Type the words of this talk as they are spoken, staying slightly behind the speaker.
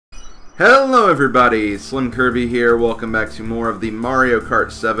Hello everybody, SlimKirby here. Welcome back to more of the Mario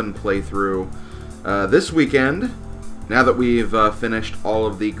Kart 7 playthrough. This weekend, now that we've finished all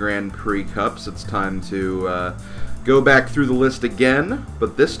of the Grand Prix Cups, it's time to go back through the list again,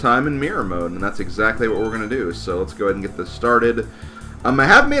 but this time in mirror mode, and that's exactly what we're going to do. So let's go ahead and get this started. I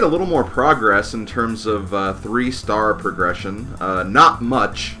have made a little more progress in terms of 3-star progression. Not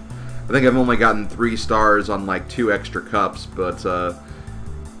much. I think I've only gotten 3 stars on like 2 extra cups, but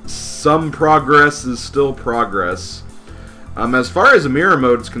some progress is still progress. As far as mirror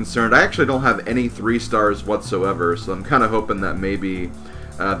mode is concerned, I actually don't have any 3 stars whatsoever, so I'm kind of hoping that maybe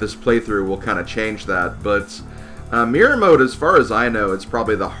this playthrough will kind of change that. But mirror mode, as far as I know, it's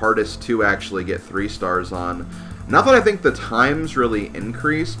probably the hardest to actually get 3 stars on. Not that I think the times really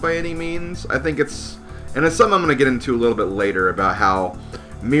increase by any means. I think it's something I'm going to get into a little bit later about how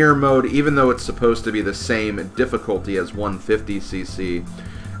mirror mode, even though it's supposed to be the same difficulty as 150cc,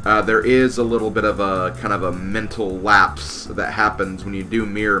 there is a little bit of a kind of a mental lapse that happens when you do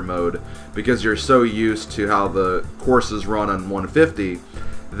mirror mode, because you're so used to how the courses run on 150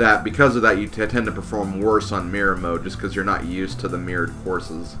 that because of that you tend to perform worse on mirror mode just because you're not used to the mirrored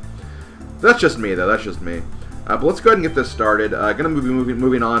courses. That's just me though, that's just me. But let's go ahead and get this started. Going to be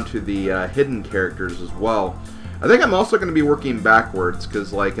moving on to the hidden characters as well. I think I'm also going to be working backwards,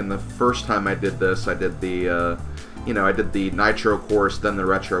 because like in the first time I did this, I did the I did the Nitro course, then the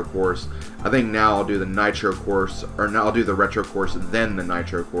Retro course. I think now I'll do the Nitro course, or now I'll do the Retro course, then the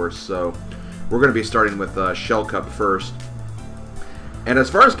Nitro course. So we're going to be starting with Shell Cup first. And as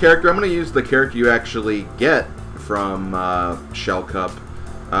far as character, I'm going to use the character you actually get from Shell Cup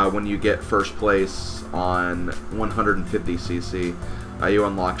when you get first place on 150cc. You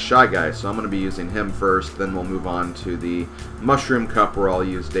unlock Shy Guy, so I'm going to be using him first, then we'll move on to the Mushroom Cup where I'll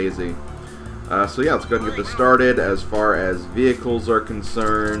use Daisy. So yeah, let's go ahead and get this started. As far as vehicles are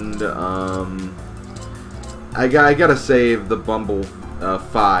concerned, I gotta save the Bumble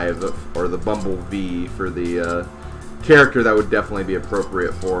 5, or the Bumble V, for the character that would definitely be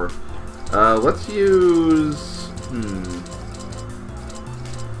appropriate for. Let's use...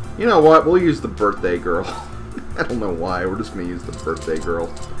 You know what, we'll use the Birthday Girl. I don't know why, we're just gonna use the Birthday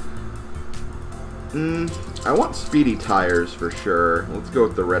Girl. I want speedy tires for sure. Let's go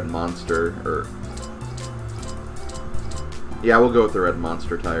with the Red Monster, or... Yeah, we'll go with the Red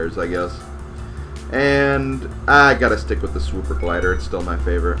Monster tires, I guess. And I gotta stick with the Swooper Glider, it's still my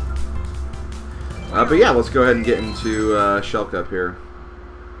favorite. But yeah, let's go ahead and get into Shell Cup here.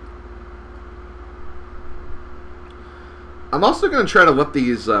 I'm also going to try to let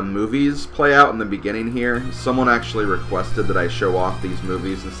these movies play out in the beginning here. Someone actually requested that I show off these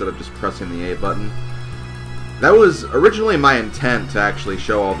movies instead of just pressing the A button. That was originally my intent, to actually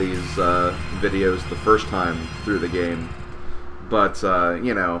show all these videos the first time through the game. But,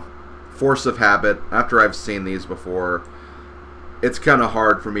 you know, force of habit, after I've seen these before, it's kind of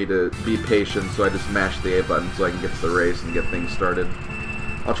hard for me to be patient, so I just mash the A button so I can get to the race and get things started.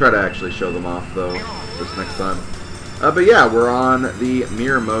 I'll try to actually show them off, though, this next time. But yeah, we're on the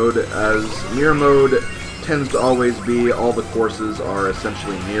mirror mode, as mirror mode tends to always be all the courses are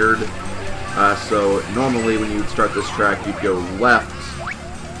essentially mirrored. So normally when you would start this track, you'd go left,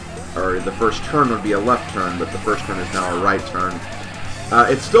 or the first turn would be a left turn, but the first turn is now a right turn.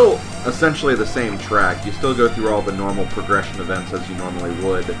 It's still essentially the same track. You still go through all the normal progression events as you normally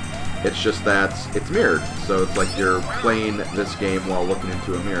would. It's just that it's mirrored, so it's like you're playing this game while looking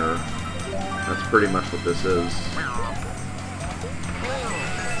into a mirror. That's pretty much what this is.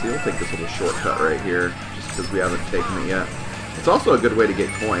 See, we'll take this little shortcut right here, just because we haven't taken it yet. It's also a good way to get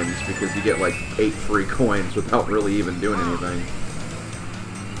coins, because you get like 8 free coins without really even doing anything.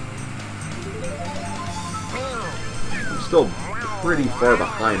 I'm still pretty far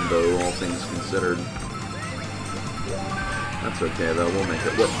behind, though, all things considered. That's okay, though. We'll make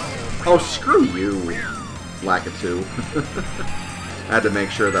it. What? Oh, screw you, Lakitu. I had to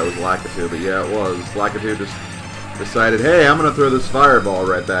make sure that was Lakitu, but yeah, it was. Lakitu just decided, hey, I'm gonna throw this fireball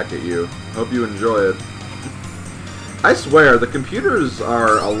right back at you. Hope you enjoy it. I swear, the computers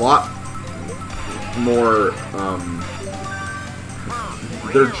are a lot more,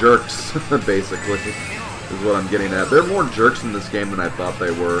 they're jerks, basically, is what I'm getting at. They're more jerks in this game than I thought they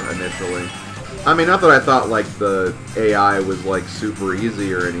were initially. I mean, not that I thought, like, the AI was, like, super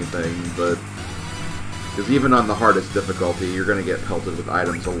easy or anything, but... Because even on the hardest difficulty, you're gonna get pelted with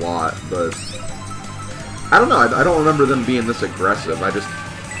items a lot, but... I don't know, I don't remember them being this aggressive. I just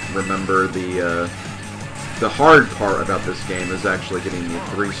remember the hard part about this game is actually getting the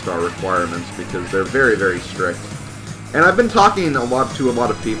 3-star requirements, because they're very, very strict. And I've been talking to a lot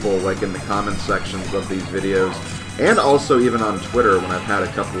of people, like in the comment sections of these videos, And also even on Twitter when I've had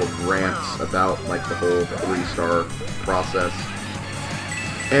a couple of rants about like the whole 3-star process.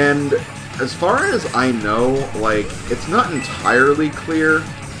 And as far as I know, like, it's not entirely clear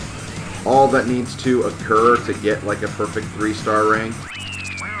all that needs to occur to get like a perfect 3-star rank.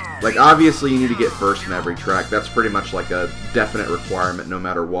 Like, obviously you need to get first in every track. That's pretty much like a definite requirement no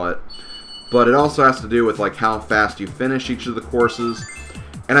matter what. But it also has to do with like how fast you finish each of the courses.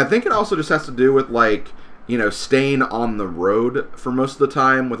 And I think it also just has to do with like, you know, staying on the road for most of the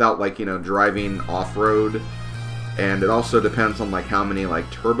time without like, you know, driving off-road. And it also depends on like how many like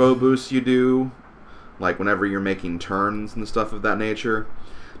turbo boosts you do, like whenever you're making turns and stuff of that nature.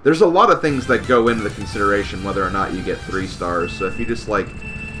 There's a lot of things that go into the consideration whether or not you get 3 stars. So if you just like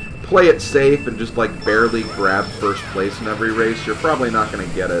play it safe and just like barely grab first place in every race, you're probably not going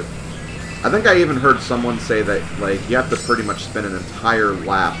to get it. I think I even heard someone say that like you have to pretty much spin an entire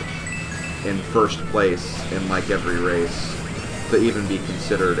lap in first place in like every race to even be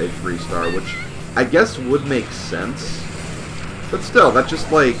considered a 3-star, which I guess would make sense. But still, that's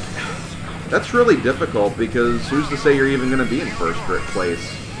just like, that's really difficult because who's to say you're even going to be in first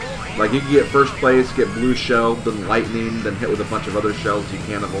place? Like, you can get first place, get blue shelled, then lightning, then hit with a bunch of other shells you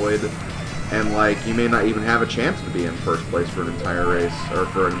can't avoid, and, like, you may not even have a chance to be in first place for an entire race, or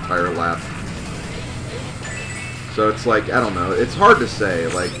for an entire lap. So it's like, I don't know, it's hard to say,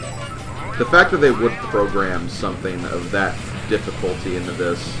 like, the fact that they would program something of that difficulty into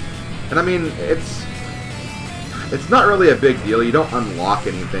this, and I mean, it's not really a big deal, you don't unlock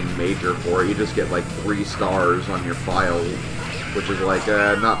anything major for it, you just get, like, 3 stars on your file, which is like,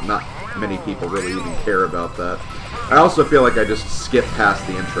 not many people really even care about that. I also feel like I just skipped past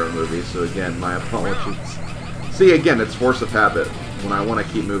the intro movie, so again, my apologies. See, again, it's force of habit. When I want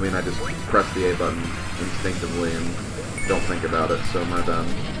to keep moving, I just press the A button instinctively and don't think about it, so my bad.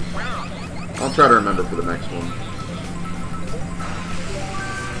 I'll try to remember for the next one.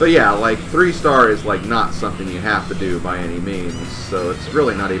 But yeah, like, 3-star is like not something you have to do by any means, so it's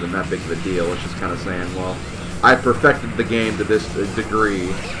really not even that big of a deal. It's just kind of saying, well, I perfected the game to this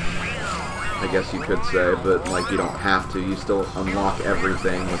degree, I guess you could say, but like you don't have to. You still unlock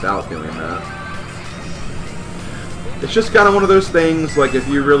everything without doing that. It's just kind of one of those things, like if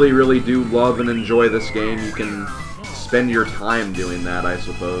you really, really do love and enjoy this game, you can spend your time doing that, I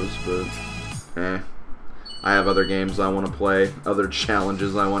suppose, but I have other games I want to play, other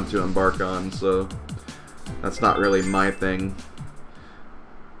challenges I want to embark on, so that's not really my thing.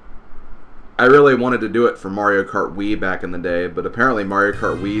 I really wanted to do it for Mario Kart Wii back in the day, but apparently Mario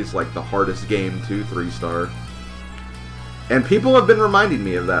Kart Wii is like the hardest game to 3-star. And people have been reminding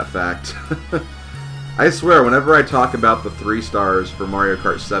me of that fact. I swear, whenever I talk about the 3 stars for Mario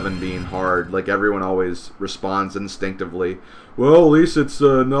Kart 7 being hard, like everyone always responds instinctively, well, at least it's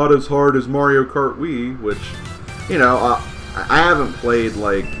not as hard as Mario Kart Wii, which, you know, I haven't played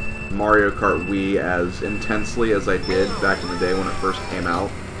like Mario Kart Wii as intensely as I did back in the day when it first came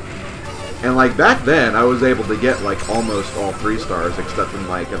out. And like back then, I was able to get like almost all 3 stars, except in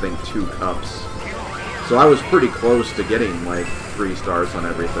like I think 2 cups. So I was pretty close to getting like 3 stars on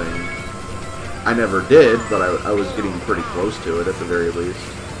everything. I never did, but I was getting pretty close to it at the very least.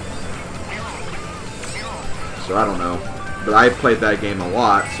 So I don't know. But I played that game a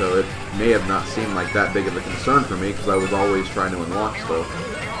lot, so it may have not seemed like that big of a concern for me, because I was always trying to unlock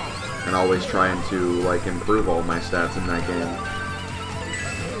stuff. And always trying to like improve all my stats in that game.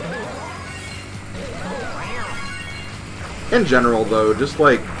 In general, though, just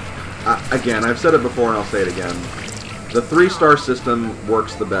like, again, I've said it before and I'll say it again, the 3-star system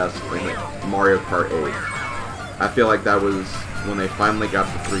works the best in Mario Kart 8. I feel like that was when they finally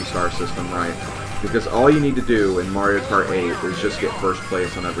got the 3-star system right, because all you need to do in Mario Kart 8 is just get first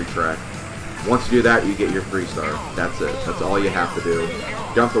place on every track. Once you do that, you get your 3-star. That's it. That's all you have to do.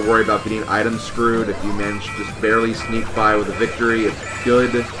 You don't have to worry about getting items screwed. If you manage to just barely sneak by with a victory, it's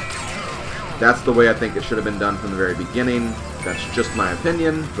good. That's the way I think it should have been done from the very beginning. That's just my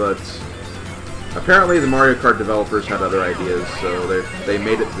opinion, but apparently the Mario Kart developers had other ideas, so they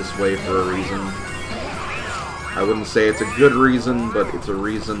made it this way for a reason. I wouldn't say it's a good reason, but it's a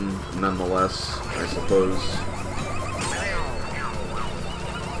reason nonetheless, I suppose.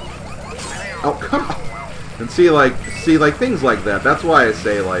 Oh, come on! And see, like, things like that. That's why I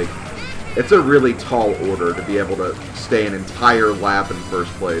say, like, it's a really tall order to be able to stay an entire lap in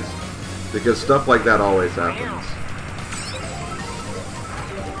first place. Because stuff like that always happens.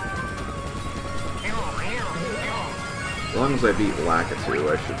 As long as I beat Lakitu,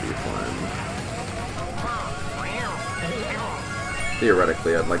 I should be fine.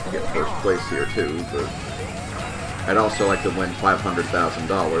 Theoretically, I'd like to get first place here too, but I'd also like to win $500,000,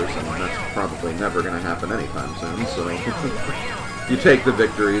 and that's probably never going to happen anytime soon, so you take the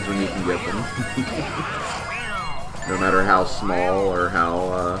victories when you can get them. No matter how small or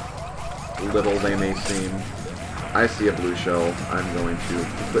how little they may seem. I see a blue shell. I'm going to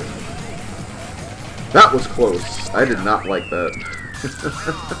quit. That was close. I did not like that.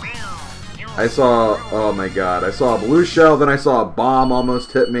 I saw, oh my god, I saw a blue shell, then I saw a bomb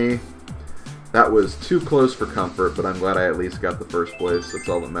almost hit me. That was too close for comfort, but I'm glad I at least got the first place. That's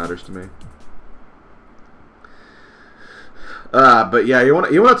all that matters to me. But yeah, you want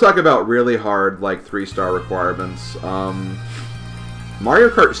to talk about really hard, like, 3-star requirements. Mario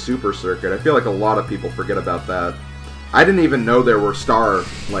Kart Super Circuit, I feel like a lot of people forget about that. I didn't even know there were star,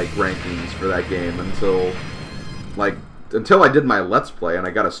 like, rankings for that game until I did my Let's Play and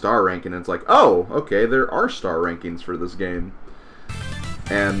I got a star ranking, and it's like, oh, okay, there are star rankings for this game.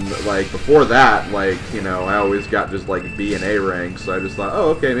 And, like, before that, like, you know, I always got just, like, B and A ranks, so I just thought,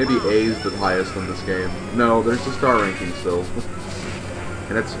 oh, okay, maybe A is the highest in this game. No, there's a star ranking still.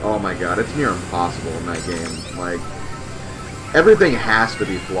 And it's, oh my god, it's near impossible in that game. Like, everything has to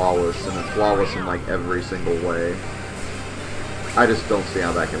be flawless, and it's flawless in, like, every single way. I just don't see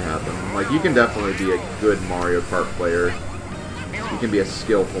how that can happen. Like, you can definitely be a good Mario Kart player. You can be a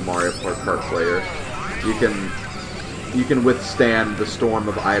skillful Mario Kart player. You can withstand the storm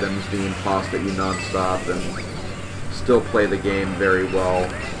of items being tossed at you non-stop and still play the game very well.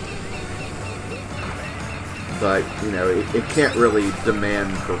 But, you know, it can't really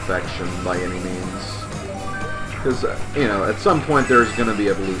demand perfection by any means. Because, you know, at some point there's going to be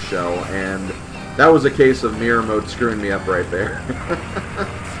a blue shell, and that was a case of mirror mode screwing me up right there.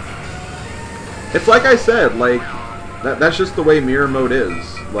 It's like I said, like, that's just the way mirror mode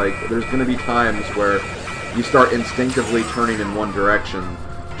is. Like, there's going to be times where you start instinctively turning in one direction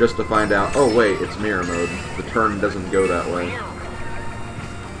just to find out, oh wait, it's mirror mode. The turn doesn't go that way.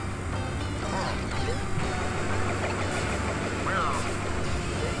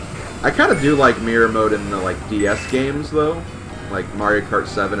 I kind of do like mirror mode in the, like, DS games, though. Like Mario Kart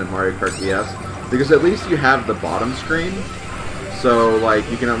 7 and Mario Kart DS. Because at least you have the bottom screen. So, like,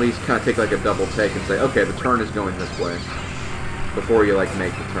 you can at least kind of take, like, a double take and say, okay, the turn is going this way. Before you, like,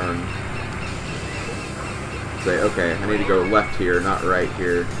 make the turn. Say, okay, I need to go left here, not right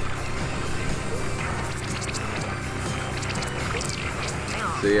here.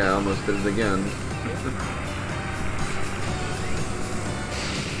 See, I almost did it again.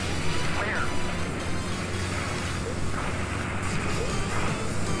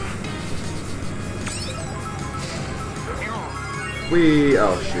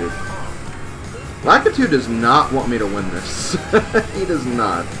 Oh shoot. Lakitu does not want me to win this. He does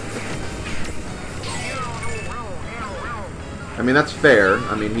not. I mean, that's fair.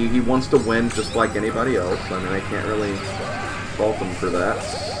 I mean, he wants to win just like anybody else. I mean, I can't really fault him for that.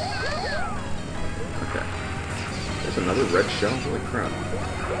 Okay. There's another red shell? Holy crap.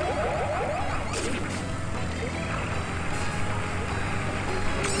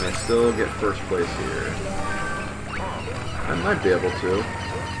 Can I still get first place here? I might be able to.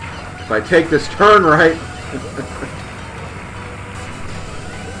 If I take this turn right.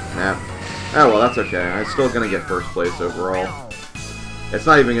 Nah. Oh, well, that's okay. I'm still going to get first place overall. It's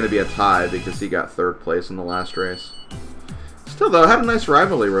not even going to be a tie because he got third place in the last race. Still, though, I had a nice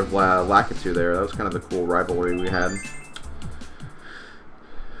rivalry with Lakitu there. That was kind of the cool rivalry we had.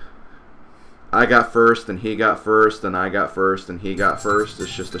 I got first, and he got first, and I got first, and he got first.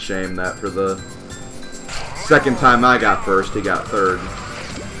 It's just a shame that for the second time I got first, he got third.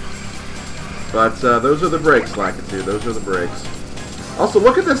 But those are the breaks, Lakitu. Those are the breaks. Also,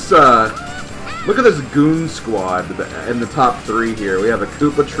 look at this goon squad in the top 3 here. We have a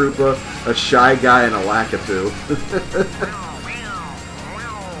Koopa Troopa, a Shy Guy, and a Lakitu.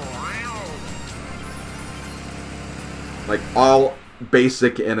 Like, all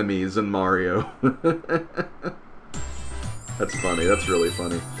basic enemies in Mario. That's funny. That's really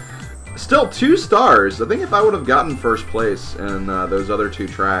funny. Still, 2 stars. I think if I would have gotten first place in those other 2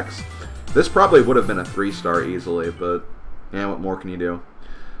 tracks, this probably would have been a 3-star easily, but yeah, what more can you do?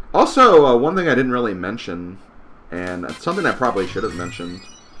 Also, one thing I didn't really mention, and it's something I probably should have mentioned.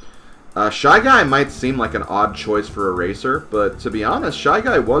 Shy Guy might seem like an odd choice for a racer, but to be honest, Shy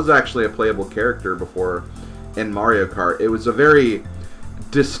Guy was actually a playable character before in Mario Kart. It was a very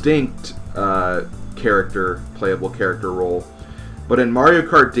distinct playable character role. But in Mario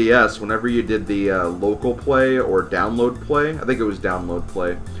Kart DS, whenever you did the local play or download play, I think it was download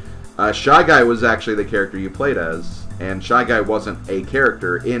play, Shy Guy was actually the character you played as. And Shy Guy wasn't a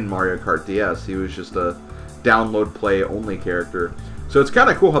character in Mario Kart DS. He was just a download play only character. So it's kind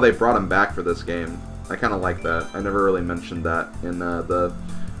of cool how they brought him back for this game. I kind of like that. I never really mentioned that in the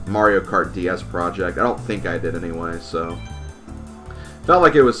Mario Kart DS project. I don't think I did anyway, so... Felt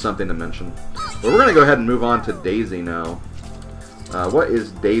like it was something to mention. But we're going to go ahead and move on to Daisy now. What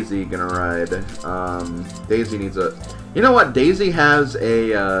is Daisy going to ride? Daisy needs a... You know what? Daisy has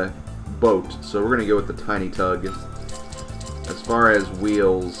a boat, so we're going to go with the Tiny Tug. As far as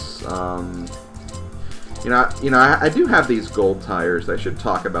wheels, you know, I do have these gold tires. I should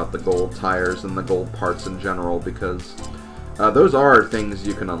talk about the gold tires and the gold parts in general, because those are things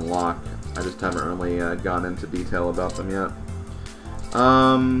you can unlock. I just haven't really gone into detail about them yet.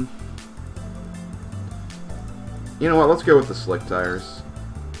 You know what? Let's go with the slick tires.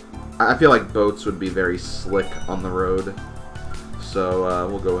 I feel like boats would be very slick on the road, so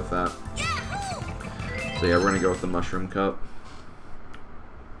we'll go with that. So yeah, we're gonna go with the Mushroom Cup.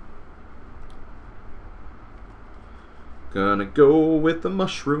 Gonna go with the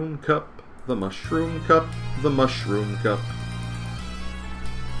Mushroom Cup, the Mushroom Cup, the Mushroom Cup.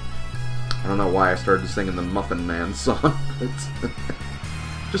 I don't know why I started singing the Muffin Man song.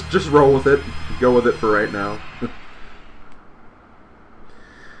 just roll with it. Go with it for right now.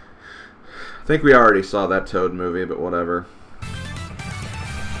 I think we already saw that Toad movie, but whatever.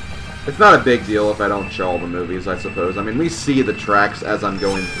 It's not a big deal if I don't show all the movies, I suppose. I mean, we see the tracks as I'm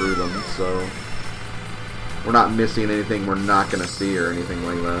going through them, so... We're not missing anything we're not going to see or anything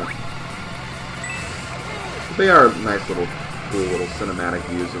like that. But they are nice little, cool little cinematic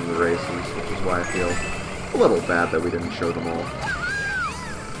views of the races, which is why I feel a little bad that we didn't show them all.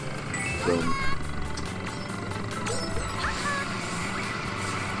 Boom.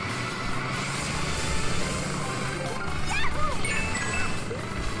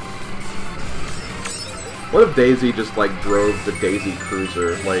 What if Daisy just, like, drove the Daisy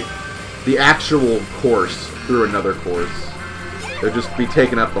Cruiser, like, the actual course through another course? They'd just be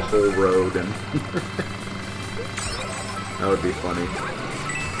taking up the whole road, and... that would be funny.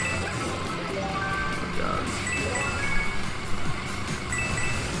 Oh,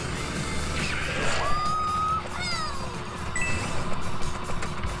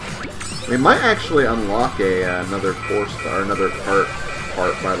 God. We might actually unlock another course, or another part,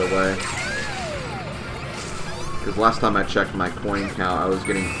 by the way. Because last time I checked my coin count, I was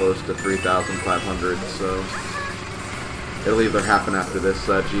getting close to 3,500, so... It'll either happen after this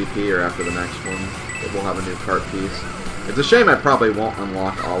GP or after the next one. We'll have a new cart piece. It's a shame I probably won't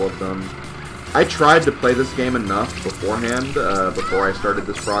unlock all of them. I tried to play this game enough beforehand, before I started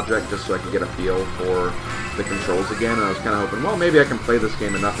this project, just so I could get a feel for the controls again, and I was kind of hoping, well, maybe I can play this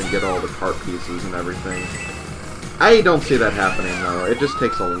game enough and get all the cart pieces and everything. I don't see that happening, though. It just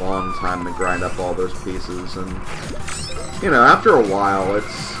takes a long time to grind up all those pieces, and, you know, after a while,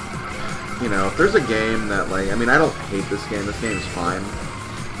 it's, you know, if there's a game that, like, I mean, I don't hate this game's fine.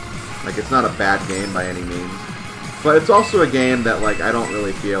 Like, it's not a bad game by any means. But it's also a game that, like, I don't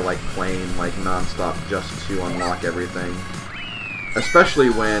really feel like playing, like, non-stop just to unlock everything.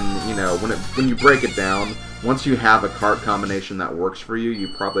 Especially when, you know, when you break it down, once you have a cart combination that works for you, you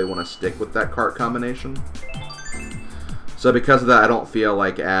probably want to stick with that cart combination. So because of that, I don't feel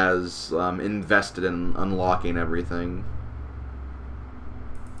like as invested in unlocking everything.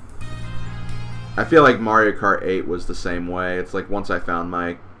 I feel like Mario Kart 8 was the same way. It's like once I found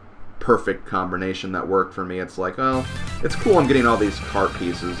my perfect combination that worked for me, it's like, well, it's cool I'm getting all these cart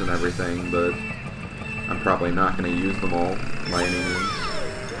pieces and everything, but I'm probably not going to use them all by any means.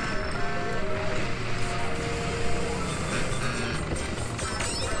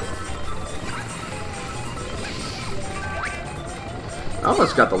 I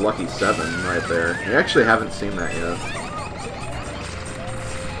almost got the lucky 7 right there. I actually haven't seen that yet.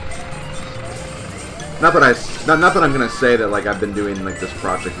 Not that I'm gonna say that like I've been doing like this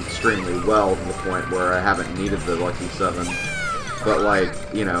project extremely well to the point where I haven't needed the lucky 7, but like,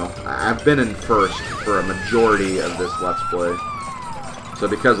 you know, I've been in first for a majority of this Let's Play. So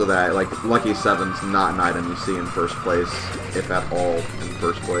because of that, like, lucky 7's not an item you see in first place, if at all in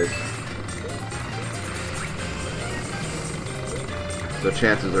first place. So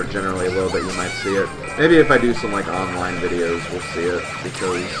chances are generally low that you might see it. Maybe if I do some like online videos, we'll see it,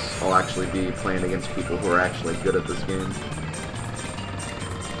 because I'll actually be playing against people who are actually good at this game.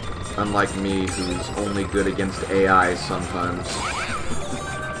 Unlike me, who's only good against AI sometimes.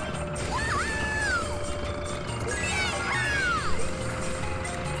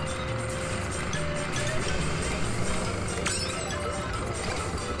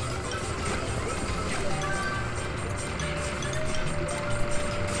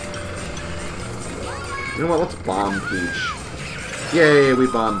 You know what, let's bomb Peach. Yay, we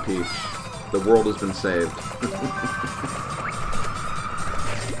bombed Peach. The world has been saved.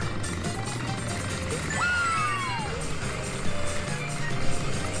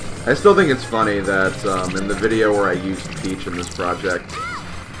 I still think it's funny that in the video where I used Peach in this project,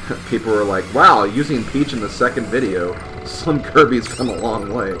 people were like, wow, using Peach in the second video, SlimKirby's come a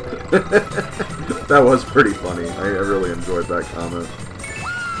long way. That was pretty funny. I really enjoyed that comment.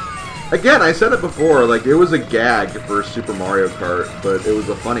 Again, I said it before, like, it was a gag for Super Mario Kart, but it was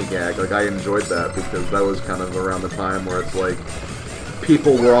a funny gag. Like, I enjoyed that because that was kind of around the time where it's like,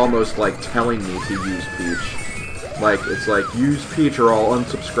 people were almost, like, telling me to use Peach. Like, it's like, use Peach or I'll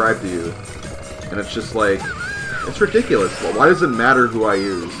unsubscribe to you. And it's just like, it's ridiculous. Well, why does it matter who I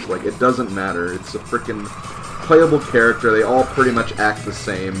use? Like, it doesn't matter. It's a freaking playable character. They all pretty much act the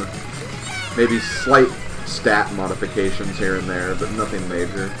same. Maybe slight stat modifications here and there, but nothing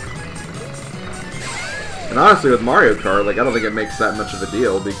major. And honestly, with Mario Kart, like, I don't think it makes that much of a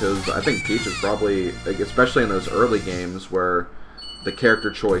deal, because I think Peach is probably, like, especially in those early games where the character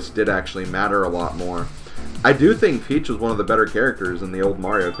choice did actually matter a lot more. I do think Peach was one of the better characters in the old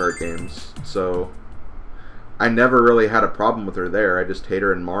Mario Kart games, so I never really had a problem with her there. I just hate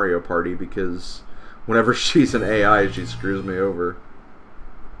her in Mario Party because whenever she's an AI, she screws me over.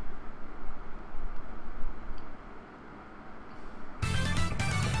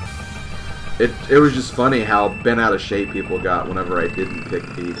 It was just funny how bent out of shape people got whenever I didn't pick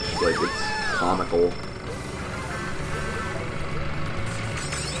Peach. Like, it's comical.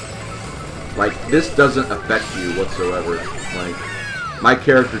 Like, this doesn't affect you whatsoever. Like, my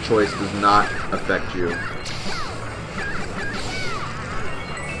character choice does not affect you.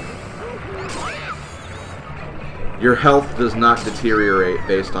 Your health does not deteriorate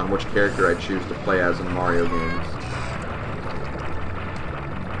based on which character I choose to play as in Mario games.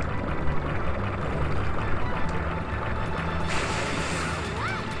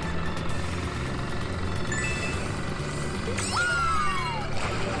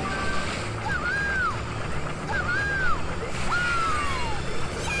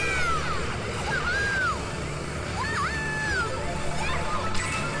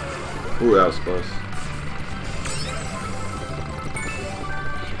 Ooh, that was close.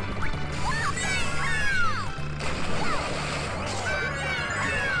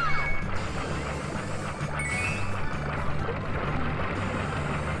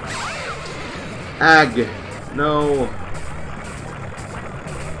 Ag! No!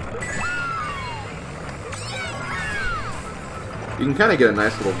 You can kind of get a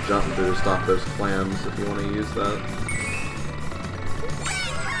nice little jump boost off those clams if you want to use that.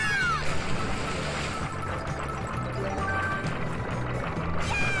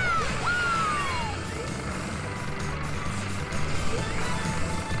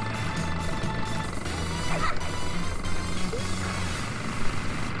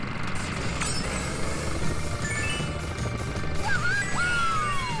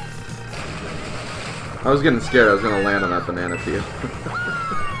 I was getting scared I was going to land on that banana peel.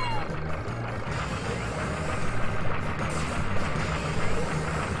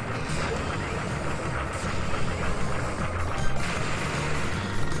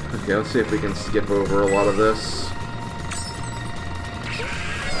 Okay, let's see if we can skip over a lot of this.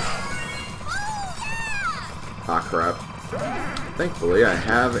 Ah, crap. Thankfully, I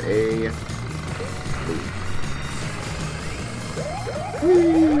have a...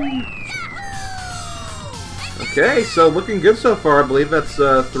 Okay, so looking good so far. I believe that's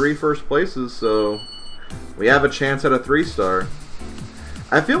 3 first places, so we have a chance at a 3-star.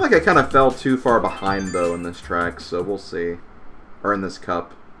 I feel like I kind of fell too far behind, though, in this track, so we'll see. Or in this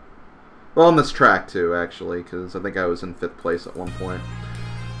cup. Well, in this track, too, actually, because I think I was in 5th place at one point.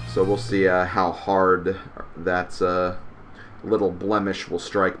 So we'll see how hard that little blemish will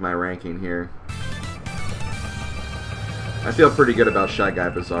strike my ranking here. I feel pretty good about Shy Guy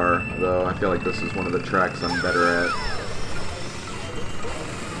Bazaar, though. I feel like this is one of the tracks I'm better at.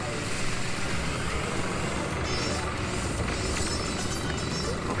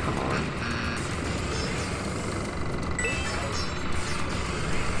 Oh, come on.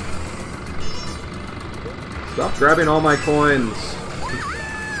 Stop grabbing all my coins!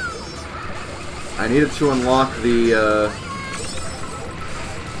 I needed to unlock the,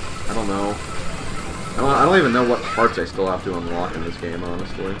 I don't know. I don't even know what parts I still have to unlock in this game,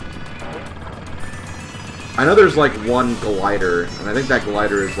 honestly. I know there's, like, one glider, and I think that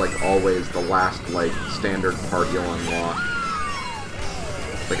glider is, like, always the last, like, standard part you'll unlock.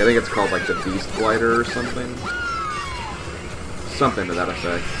 Like, I think it's called, like, the Beast Glider or something. Something to that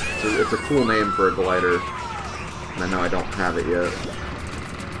effect. It's a cool name for a glider, and I know I don't have it yet.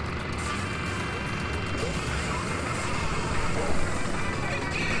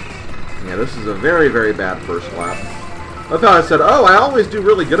 Yeah, this is a very, very bad first lap. I thought I said, oh, I always do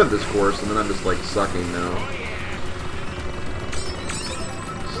really good at this course, and then I'm just, like, sucking now.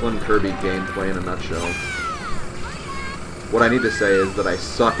 SlimKirby gameplay in a nutshell. What I need to say is that I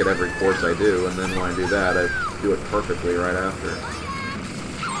suck at every course I do, and then when I do that, I do it perfectly right after.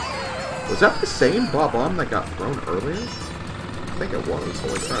 Was that the same bomb that got thrown earlier? I think it was.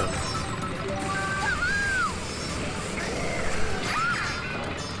 Holy crap.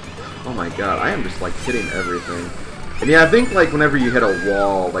 Oh my god, I am just like hitting everything. And yeah, I think like whenever you hit a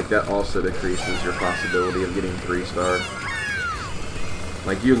wall, like that also decreases your possibility of getting 3-star.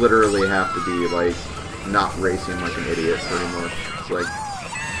 Like you literally have to be like not racing like an idiot pretty much. It's like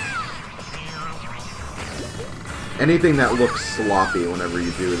anything that looks sloppy whenever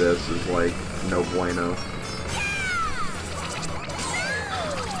you do this is like no bueno.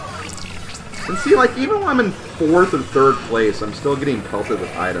 And see, like, even when I'm in 4th or 3rd place, I'm still getting pelted with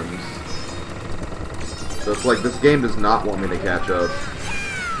items. So it's like, this game does not want me to catch up.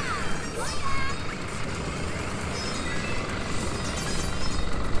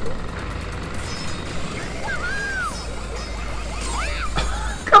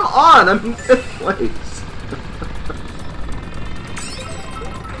 Come on! I'm in 5th place!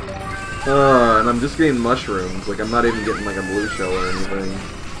 And I'm just getting mushrooms. Like, I'm not even getting, like, a blue shell or anything.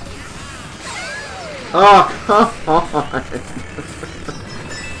 Oh, come on!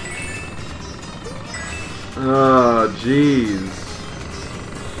 Oh, jeez.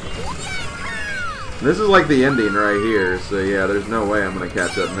 This is like the ending right here, so yeah, there's no way I'm gonna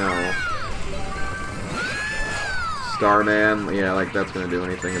catch up now. Starman, yeah, like that's gonna do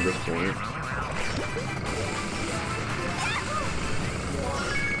anything at this point.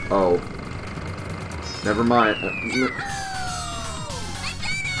 Oh. Never mind.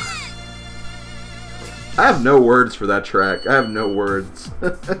 I have no words for that track. I have no words.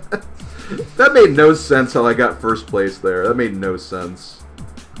 That made no sense how I got 1st place there. That made no sense.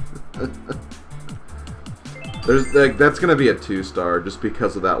 There's like, that's gonna be a 2-star just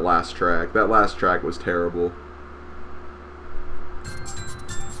because of that last track. That last track was terrible.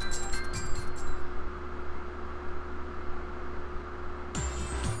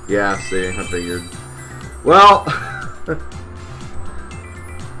 Yeah, see, I figured. Well,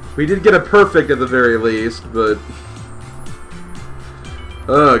 we did get a perfect at the very least, but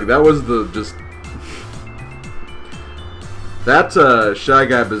ugh, that was the just that Shy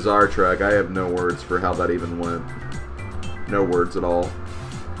Guy Bazaar track. I have no words for how that even went. No words at all.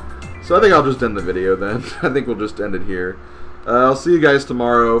 So I think I'll just end the video then. I think we'll just end it here. I'll see you guys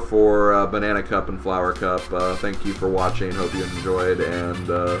tomorrow for Banana Cup and Flower Cup. Thank you for watching. Hope you enjoyed, and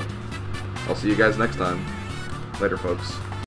I'll see you guys next time. Later, folks.